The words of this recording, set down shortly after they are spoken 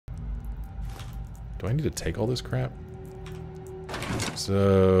Do I need to take all this crap?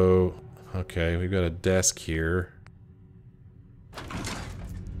 So... Okay, we've got a desk here.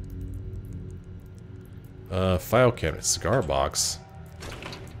 File cabinet. Cigar box.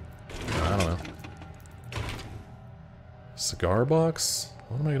 I don't know. Cigar box?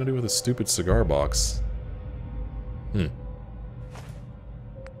 What am I gonna do with a stupid cigar box?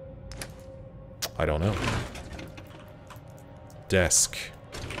 I don't know. Desk.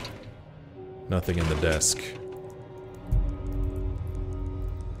 Nothing in the desk.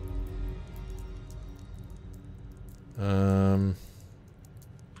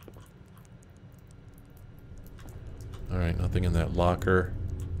 Alright, nothing in that locker.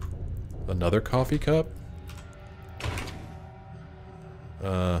 Another coffee cup?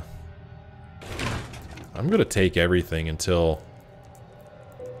 I'm gonna take everything until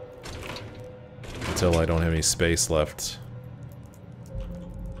I don't have any space left.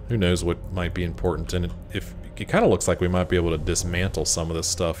 Who knows what might be important, and if it kind of looks like we might be able to dismantle some of this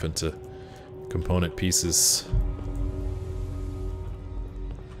stuff into component pieces.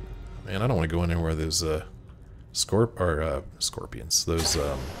 Man, I don't want to go in there where those scorpions, those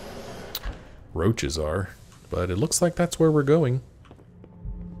roaches are, but it looks like that's where we're going.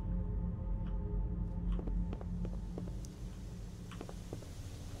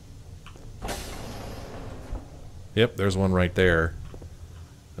 Yep, there's one right there.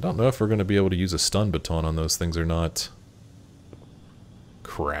 I don't know if we're going to be able to use a stun baton on those things or not.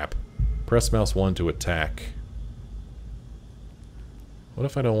 Crap. Press mouse 1 to attack. What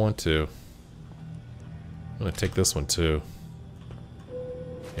if I don't want to? I'm going to take this one too.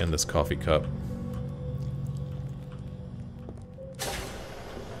 And this coffee cup.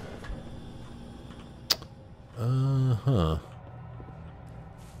 Uh-huh.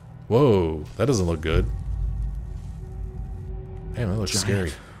 Whoa, that doesn't look good. Damn, that looks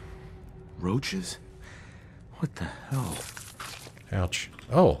scary. Roaches? What the hell? Ouch.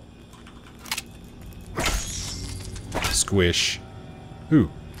 Oh. Squish.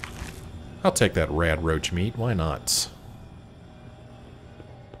 Ooh. I'll take that rad roach meat. Why not?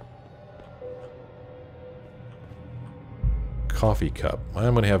 Coffee cup.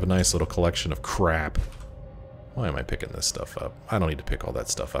 I'm going to have a nice little collection of crap. Why am I picking this stuff up? I don't need to pick all that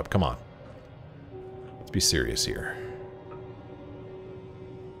stuff up. Come on. Let's be serious here.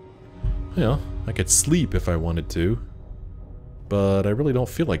 Well, I could sleep if I wanted to, but I really don't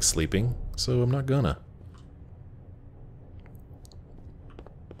feel like sleeping, so I'm not gonna.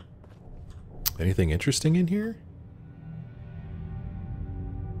 Anything interesting in here?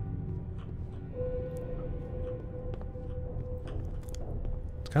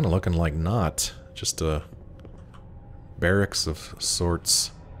 It's kind of looking like not, just a barracks of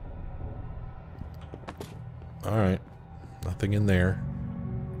sorts. Alright, nothing in there.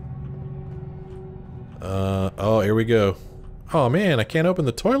 Oh, here we go. Oh man, I can't open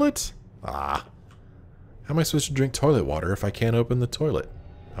the toilet? Ah. How am I supposed to drink toilet water if I can't open the toilet?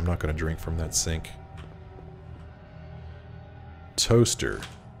 I'm not going to drink from that sink. Toaster.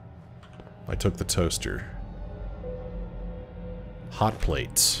 I took the toaster. Hot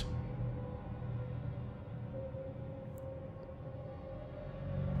plate.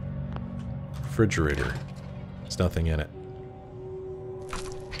 Refrigerator. There's nothing in it.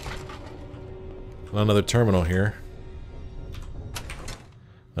 Another terminal here.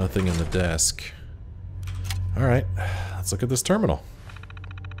 Nothing in the desk. Alright, let's look at this terminal.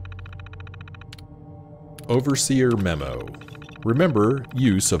 Overseer memo. Remember,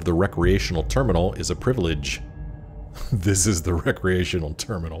 use of the recreational terminal is a privilege. This is the recreational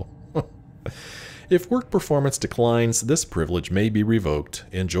terminal. If work performance declines, this privilege may be revoked.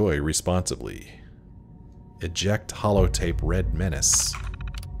 Enjoy responsibly. Eject holotape red Menace.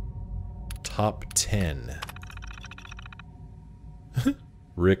 Top 10.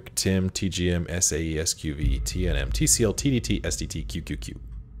 Rick, Tim, TGM, SAE, SQV, TNM, TCL, TDT, SDT, QQQ.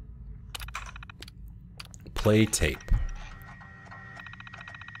 Play tape.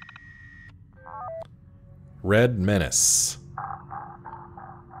 Red Menace.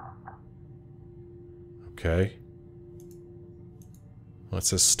 Okay. Well, it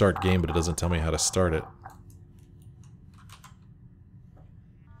says start game, but it doesn't tell me how to start it.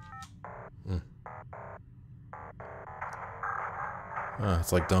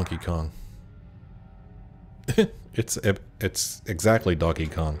 It's like Donkey Kong. It's exactly Donkey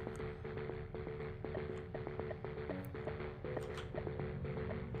Kong.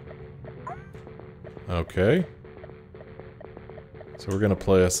 Okay. So we're gonna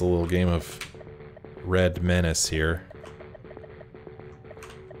play us a little game of Red Menace here.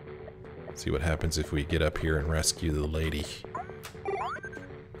 See what happens if we get up here and rescue the lady.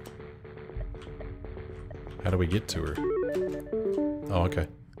 How do we get to her? Oh, okay.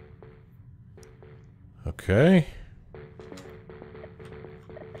 Okay.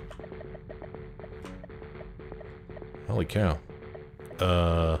 Holy cow.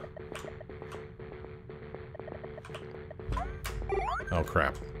 Oh,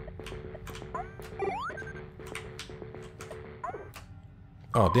 crap.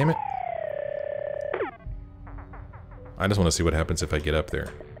 Oh, damn it. I just want to see what happens if I get up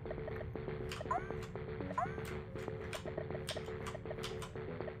there.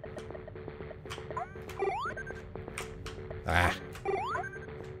 Ah.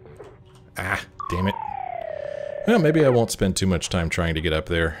 Ah, damn it. Well, maybe I won't spend too much time trying to get up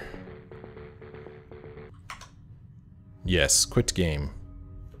there. Yes, quit game.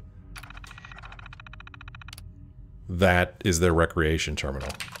 That is their recreation terminal.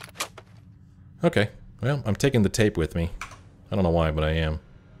 Okay, well, I'm taking the tape with me. I don't know why, but I am.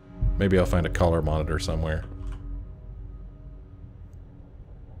 Maybe I'll find a color monitor somewhere.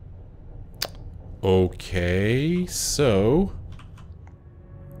 Okay, so...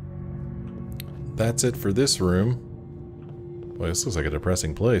 that's it for this room. Boy, this looks like a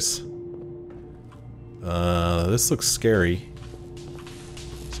depressing place. This looks scary.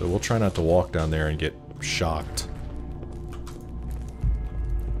 So we'll try not to walk down there and get shocked.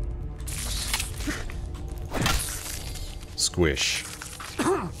 Squish.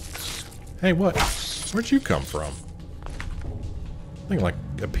 Hey, what? Where'd you come from? Thing like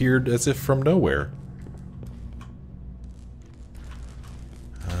appeared as if from nowhere.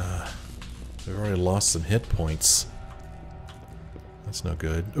 We've already lost some hit points. That's no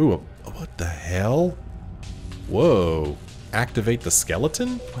good. Ooh, what the hell? Whoa. Activate the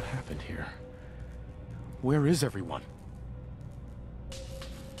skeleton? What happened here? Where is everyone?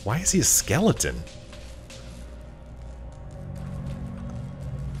 Why is he a skeleton?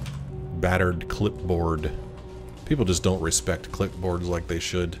 Battered clipboard. People just don't respect clipboards like they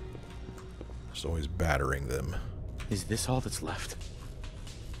should. Just always battering them. Is this all that's left?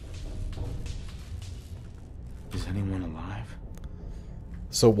 Is anyone alive?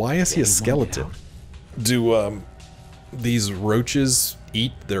 So why is he a skeleton? Do, these roaches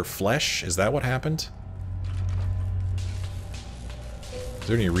eat their flesh? Is that what happened? Is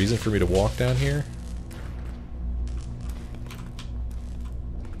there any reason for me to walk down here?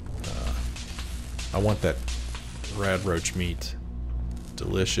 I want that rad roach meat.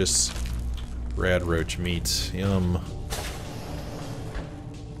 Delicious rad roach meat. Yum.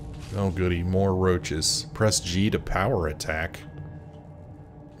 Oh goody, more roaches. Press G to power attack.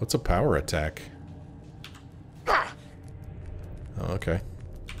 What's a power attack? Oh, okay.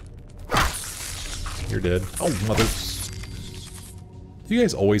 You're dead. Oh, mother. You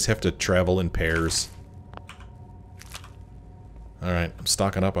guys always have to travel in pairs. Alright, I'm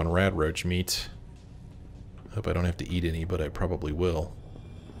stocking up on rad roach meat. Hope I don't have to eat any, but I probably will.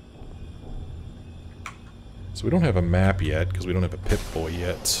 So we don't have a map yet, because we don't have a Pip-Boy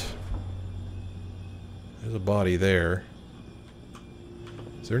yet. There's a body there.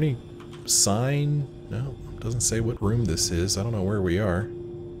 Is there any sign? No, it doesn't say what room this is. I don't know where we are.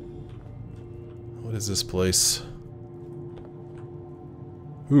 What is this place?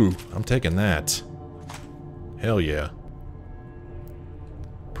 Ooh, I'm taking that. Hell yeah.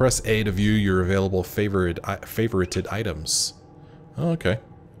 Press A to view your available favorited items. Oh, okay.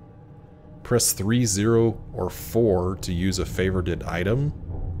 Press 3, 0, or 4 to use a favorited item.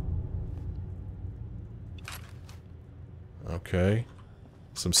 Okay.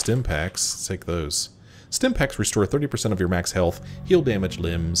 Some stim packs. Let's take those. Stim packs restore 30% of your max health, heal damaged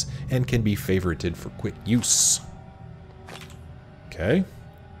limbs, and can be favorited for quick use. Okay.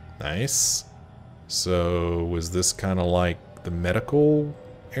 Nice. So, was this kind of like the medical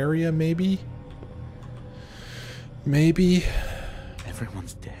area, maybe? Maybe?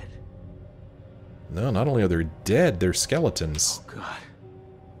 Everyone's dead. No, not only are they dead, they're skeletons. Oh, God.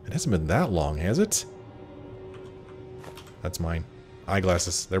 It hasn't been that long, has it? That's mine.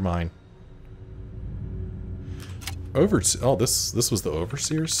 Eyeglasses, they're mine. Oh, this was the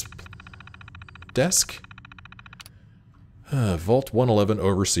Overseer's desk? Vault 111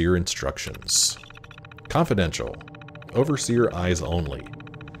 Overseer instructions. Confidential. Overseer eyes only.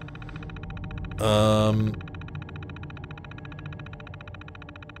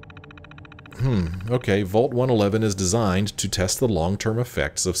 Okay, Vault 111 is designed to test the long-term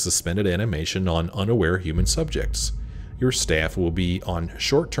effects of suspended animation on unaware human subjects. Your staff will be on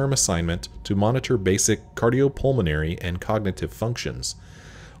short-term assignment to monitor basic cardiopulmonary and cognitive functions.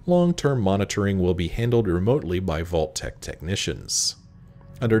 Long-term monitoring will be handled remotely by Vault Tech technicians.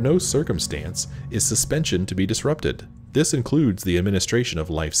 Under no circumstance is suspension to be disrupted. This includes the administration of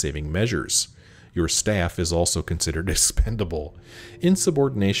life-saving measures. Your staff is also considered expendable.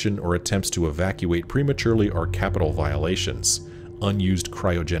 Insubordination or attempts to evacuate prematurely are capital violations. Unused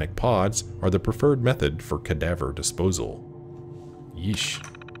cryogenic pods are the preferred method for cadaver disposal. Yeesh.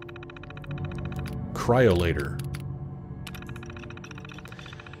 Cryolator.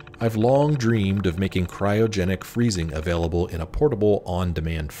 I've long dreamed of making cryogenic freezing available in a portable,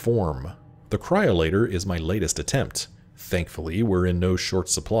 on-demand form. The cryolator is my latest attempt. Thankfully, we're in no short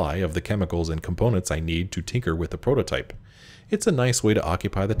supply of the chemicals and components I need to tinker with the prototype. It's a nice way to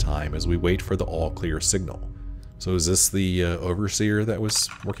occupy the time as we wait for the all-clear signal. So is this the overseer that was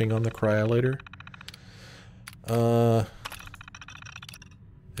working on the cryolator?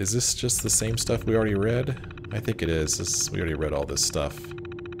 Is this just the same stuff we already read? I think it is. We already read all this stuff.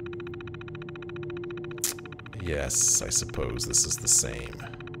 Yes, I suppose this is the same.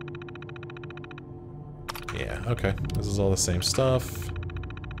 Yeah, okay. This is all the same stuff.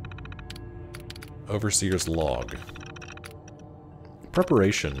 Overseer's log.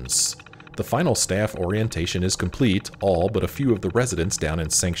 Preparations. The final staff orientation is complete. All but a few of the residents down in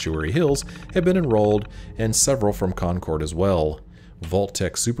Sanctuary Hills have been enrolled, and several from Concord as well. Vault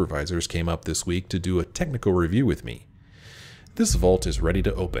Tech supervisors came up this week to do a technical review with me. This vault is ready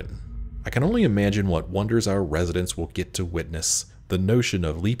to open. I can only imagine what wonders our residents will get to witness. The notion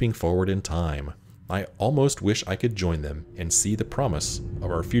of leaping forward in time. I almost wish I could join them and see the promise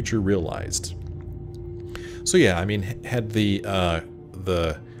of our future realized. So yeah, I mean, had the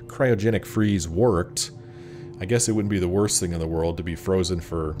cryogenic freeze worked, I guess it wouldn't be the worst thing in the world to be frozen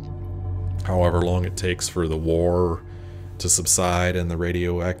for however long it takes for the war to subside and the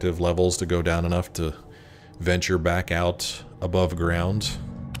radioactive levels to go down enough to venture back out above ground.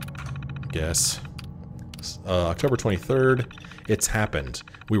 I guess. October 23rd, it's happened.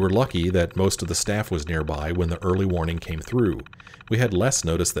 We were lucky that most of the staff was nearby when the early warning came through. We had less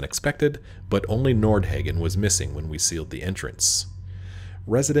notice than expected, but only Nordhagen was missing when we sealed the entrance.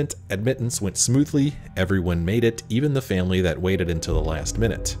 Resident admittance went smoothly, everyone made it, even the family that waited until the last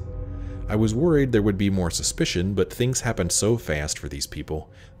minute. I was worried there would be more suspicion, but things happened so fast for these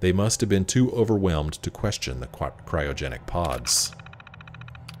people, they must have been too overwhelmed to question the cryogenic pods.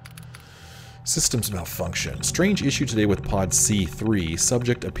 Systems malfunction. Strange issue today with pod C3.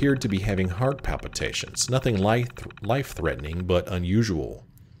 Subject appeared to be having heart palpitations. Nothing life-threatening, but unusual.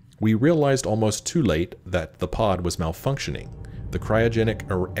 We realized almost too late that the pod was malfunctioning. The cryogenic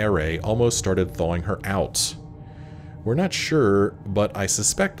array almost started thawing her out. We're not sure, but I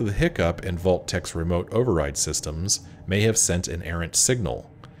suspect the hiccup in Vault Tech's remote override systems may have sent an errant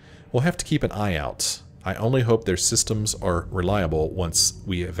signal. We'll have to keep an eye out. I only hope their systems are reliable once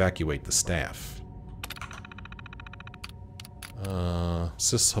we evacuate the staff.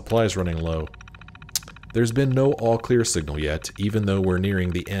 Supplies running low. There's been no all-clear signal yet, even though we're nearing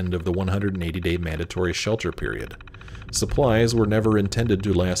the end of the 180-day mandatory shelter period. Supplies were never intended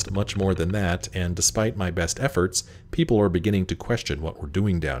to last much more than that, and despite my best efforts, people are beginning to question what we're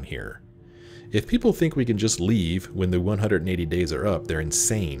doing down here. If people think we can just leave when the 180 days are up, they're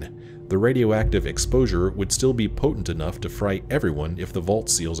insane. The radioactive exposure would still be potent enough to fright everyone if the vault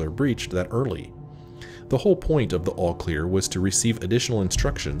seals are breached that early. The whole point of the all-clear was to receive additional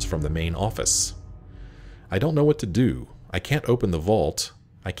instructions from the main office. I don't know what to do. I can't open the vault.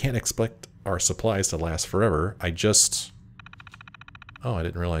 I can't expect our supplies to last forever. I just... Oh, I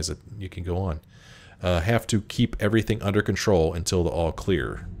didn't realize that you can go on. Have to keep everything under control until the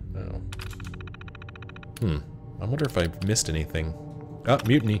all-clear. Oh. I wonder if I've missed anything. Ah,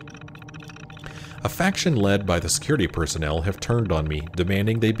 mutiny. A faction led by the security personnel have turned on me,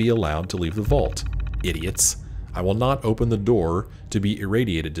 demanding they be allowed to leave the vault. Idiots. I will not open the door to be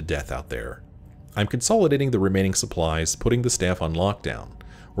irradiated to death out there. I'm consolidating the remaining supplies, putting the staff on lockdown.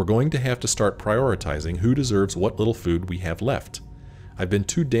 We're going to have to start prioritizing who deserves what little food we have left. I've been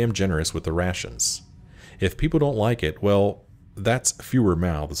too damn generous with the rations. If people don't like it, well, that's fewer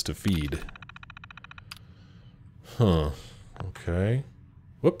mouths to feed. Huh. Okay.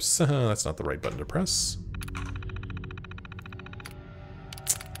 Whoops, that's not the right button to press.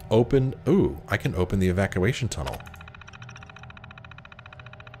 Open... Ooh, I can open the evacuation tunnel.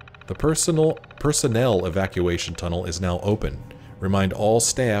 The personnel evacuation tunnel is now open. Remind all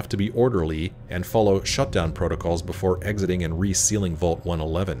staff to be orderly and follow shutdown protocols before exiting and resealing Vault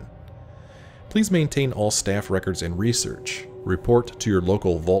 111. Please maintain all staff records and research. Report to your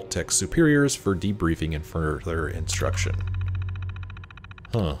local Vault Tech superiors for debriefing and further instruction.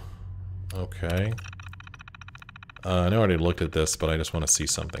 Huh. Okay. I know I already looked at this, but I just want to see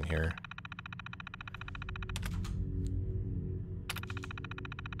something here.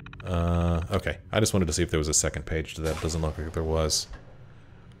 Okay. I just wanted to see if there was a second page to that. Doesn't look like there was.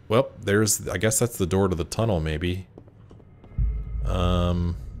 well, there's... I guess that's the door to the tunnel, maybe.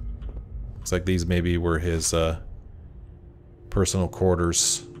 Looks like these maybe were his, personal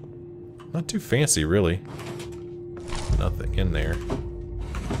quarters. Not too fancy, really. Nothing in there.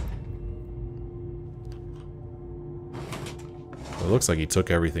 It looks like he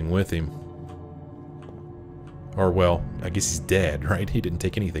took everything with him. Or, well, I guess he's dead, right? He didn't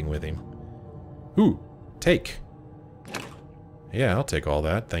take anything with him. Ooh, take. Yeah, I'll take all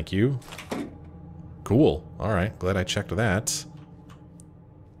that, thank you. Cool. Alright, glad I checked that.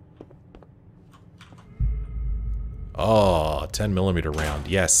 Oh, 10mm round.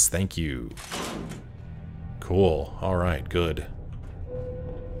 Yes, thank you. Cool. Alright, good.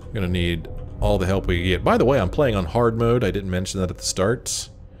 I'm gonna need all the help we can get. By the way, I'm playing on hard mode. I didn't mention that at the start.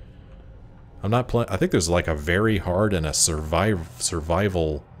 I'm not playing... I think there's like a very hard and a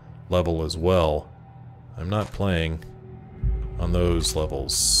survival level as well. I'm not playing on those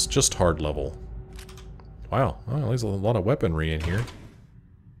levels. Just hard level. Wow. Well, there's a lot of weaponry in here.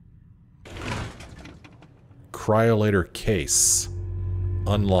 Cryolator case.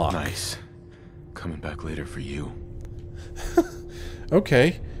 Unlock. Nice. Coming back later for you.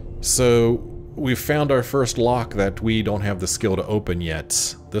 Okay. So, we've found our first lock that we don't have the skill to open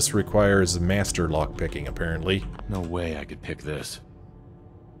yet. This requires master lock picking, apparently. No way I could pick this.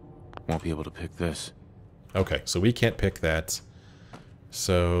 Won't be able to pick this. Okay, so we can't pick that.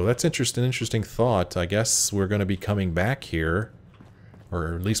 So, that's interesting thought. I guess we're going to be coming back here.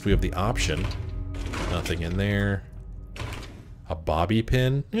 Or at least we have the option. Nothing in there. A bobby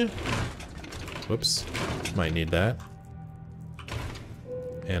pin? Yeah. Whoops. Might need that.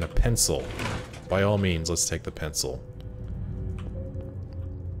 And a pencil. By all means, let's take the pencil.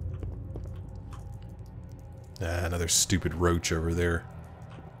 Ah, another stupid roach over there.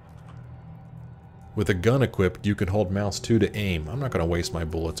 With a gun equipped, you can hold mouse 2 to aim. I'm not going to waste my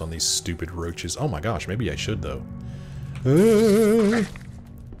bullets on these stupid roaches. Oh my gosh, maybe I should, though.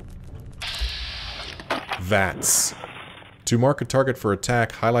 VATS. To mark a target for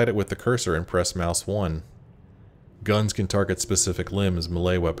attack, highlight it with the cursor and press mouse 1. Guns can target specific limbs,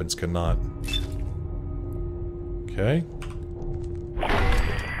 melee weapons cannot. Okay.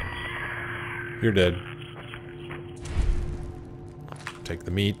 You're dead. Take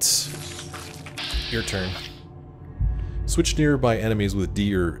the meat. Your turn. Switch nearby enemies with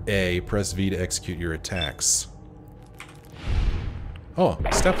D or A. Press V to execute your attacks. Oh,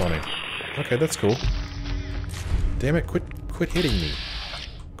 step on it. Okay, that's cool. Damn it, quit hitting me.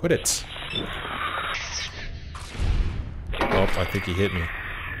 Quit it. Oh, I think he hit me.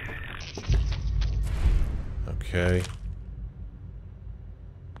 Okay.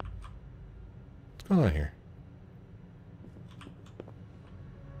 What's going on here?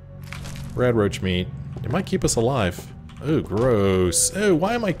 Red roach meat. It might keep us alive. Oh, gross. Oh,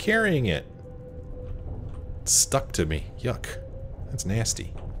 why am I carrying it? It's stuck to me. Yuck. That's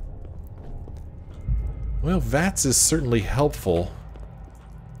nasty. Well, VATS is certainly helpful.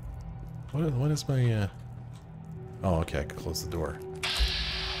 What is my, Oh, okay, I can close the door.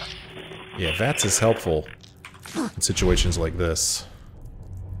 Yeah, VATS is helpful in situations like this.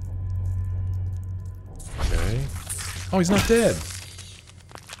 Okay. Oh, he's not dead!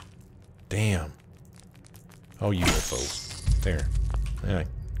 Damn. Oh, UFO. There. Yeah, I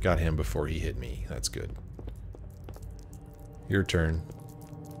got him before he hit me. That's good. Your turn.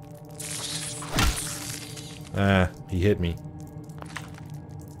 Ah, he hit me.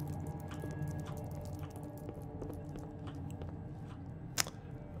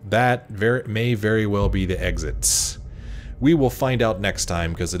 That may very well be the exit. We will find out next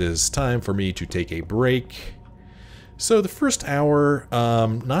time, because it is time for me to take a break. So the first hour,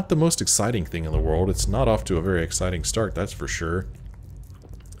 not the most exciting thing in the world. It's not off to a very exciting start, that's for sure.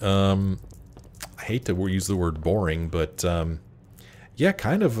 I hate to use the word boring, but yeah,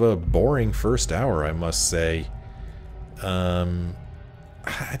 kind of a boring first hour, I must say. It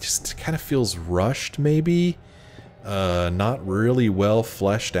just kind of feels rushed, maybe. Not really well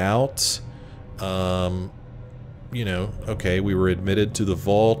fleshed out. You know, okay, we were admitted to the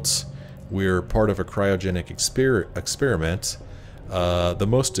vault. We're part of a cryogenic experiment. The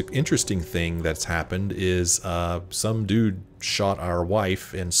most interesting thing that's happened is some dude shot our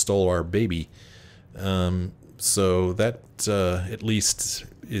wife and stole our baby. So that at least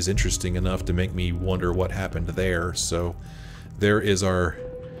is interesting enough to make me wonder what happened there. So there is our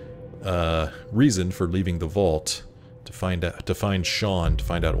reason for leaving the vault, to find Sean, to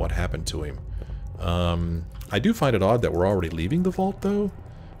find out what happened to him. I do find it odd that we're already leaving the vault, though.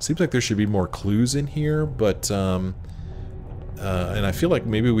 Seems like there should be more clues in here, but and I feel like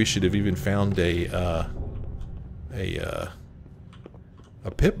maybe we should have even found a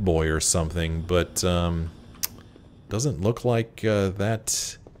Pip-Boy or something, but doesn't look like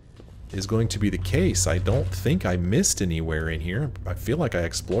that is going to be the case. I don't think I missed anywhere in here. I feel like I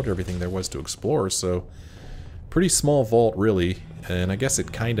explored everything there was to explore, so pretty small vault really, and I guess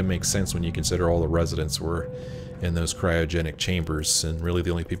it kind of makes sense when you consider all the residents were in those cryogenic chambers, and really the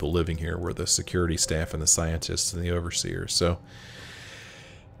only people living here were the security staff and the scientists and the overseers. So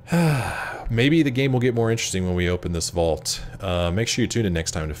maybe the game will get more interesting when we open this vault. Make sure you tune in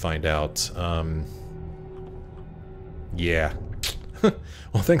next time to find out. Yeah.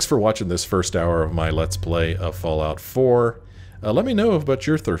 Well, thanks for watching this first hour of my Let's Play of Fallout 4. Let me know what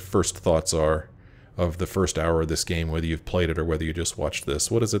your first thoughts are of the first hour of this game, whether you've played it or whether you just watched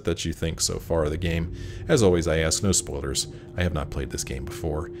this. What is it that you think so far of the game? As always, I ask no spoilers. I have not played this game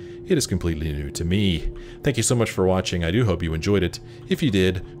before. It is completely new to me. Thank you so much for watching. I do hope you enjoyed it. If you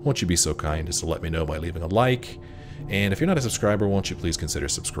did, won't you be so kind as to let me know by leaving a like? And if you're not a subscriber, won't you please consider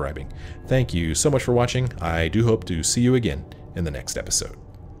subscribing? Thank you so much for watching. I do hope to see you again in the next episode.